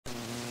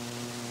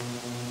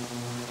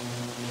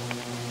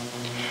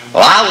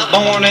Well, I was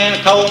born in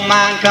a coal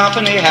mine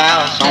company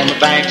house on the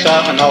banks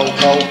of an old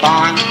coal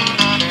pond,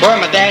 where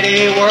my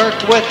daddy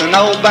worked with an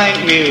old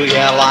bank mule.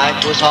 Yeah,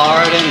 life was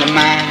hard in the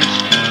mines.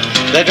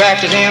 They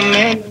drafted him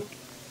in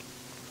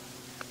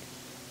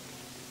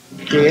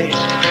kids.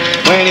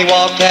 When he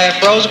walked half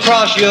froze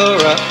across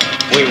Europe,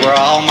 we were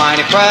all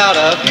mighty proud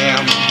of him.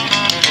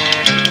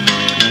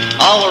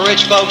 All the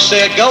rich folks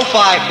said, "Go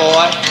fight,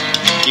 boy.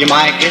 You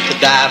might get to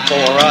die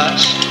for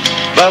us.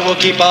 But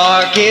we'll keep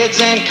our kids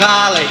in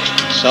college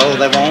so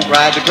they won't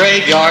ride the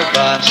graveyard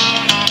bus."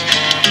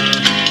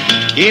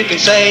 You can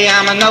say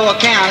I'm a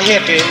no-account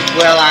hippie.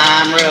 Well,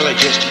 I'm really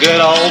just a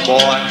good old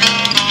boy.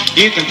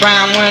 You can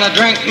frown when I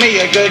drink me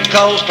a good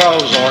Coles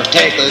Pros or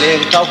take a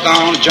little toke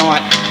on a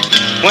joint.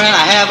 When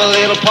I have a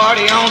little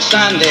party on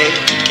Sunday,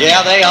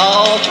 yeah, they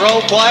all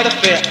throw quite a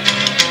fit.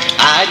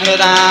 I admit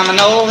I'm an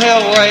old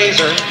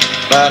hellraiser,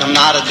 but I'm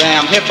not a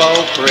damn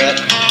hypocrite.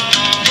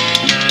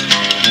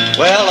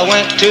 Well, I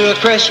went to a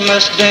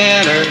Christmas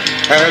dinner,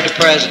 heard the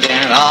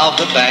president of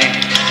the bank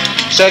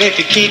said, "If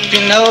you keep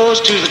your nose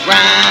to the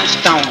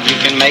grindstone, you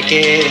can make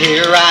it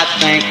here, I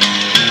think."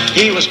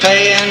 He was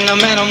paying the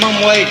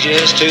minimum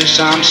wages to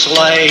some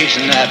slaves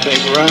in that big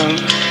room.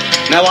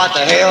 Now what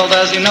the hell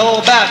does he know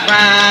about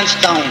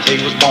grindstones? He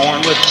was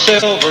born with a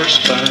silver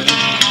spoon.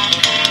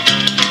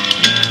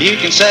 You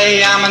can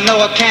say I'm a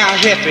no-account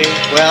hippie.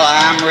 Well,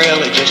 I'm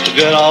really just a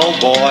good old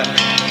boy.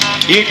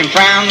 You can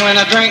frown when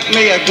I drink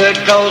me a good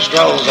Coles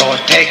Rose or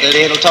take a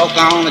little toke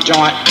on the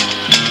joint.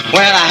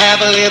 When I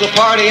have a little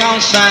party on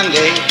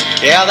Sunday,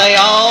 yeah, they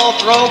all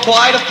throw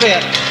quite a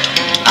fit.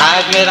 I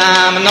admit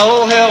I'm an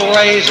old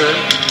hellraiser,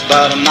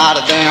 but I'm not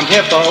a damn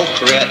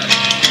hypocrite.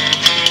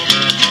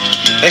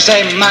 They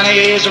say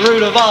money is the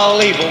root of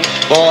all evil.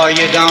 Boy,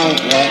 you don't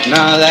want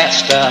none of that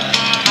stuff.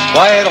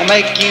 Boy, it'll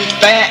make you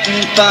fat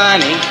and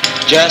funny.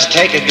 Just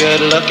take a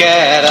good look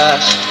at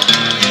us.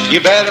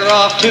 You're better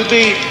off to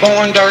be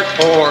born dirt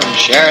poor and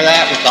share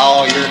that with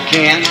all your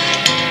kin.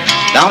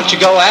 Don't you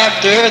go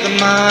after the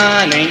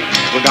money.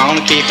 We're gonna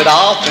keep it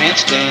all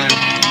fenced in.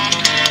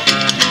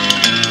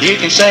 You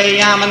can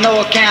say I'm a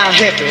no-account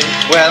hippie.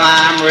 Well,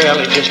 I'm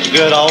really just a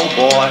good old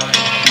boy.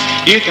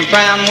 You can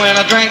frown when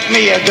I drink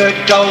me a good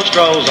Coles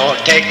Rose or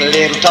take a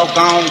little toke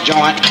on the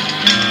joint.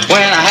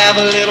 When I have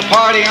a little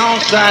party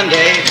on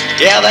Sunday,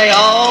 yeah, they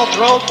all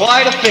throw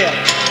quite a fit.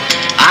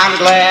 I'm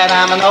glad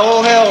I'm an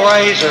old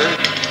hellraiser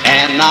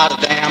and not a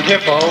damn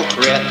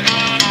hypocrite.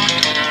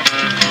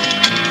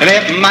 And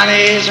if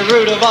money is the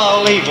root of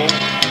all evil,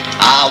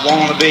 I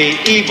want to be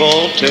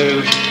evil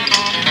too.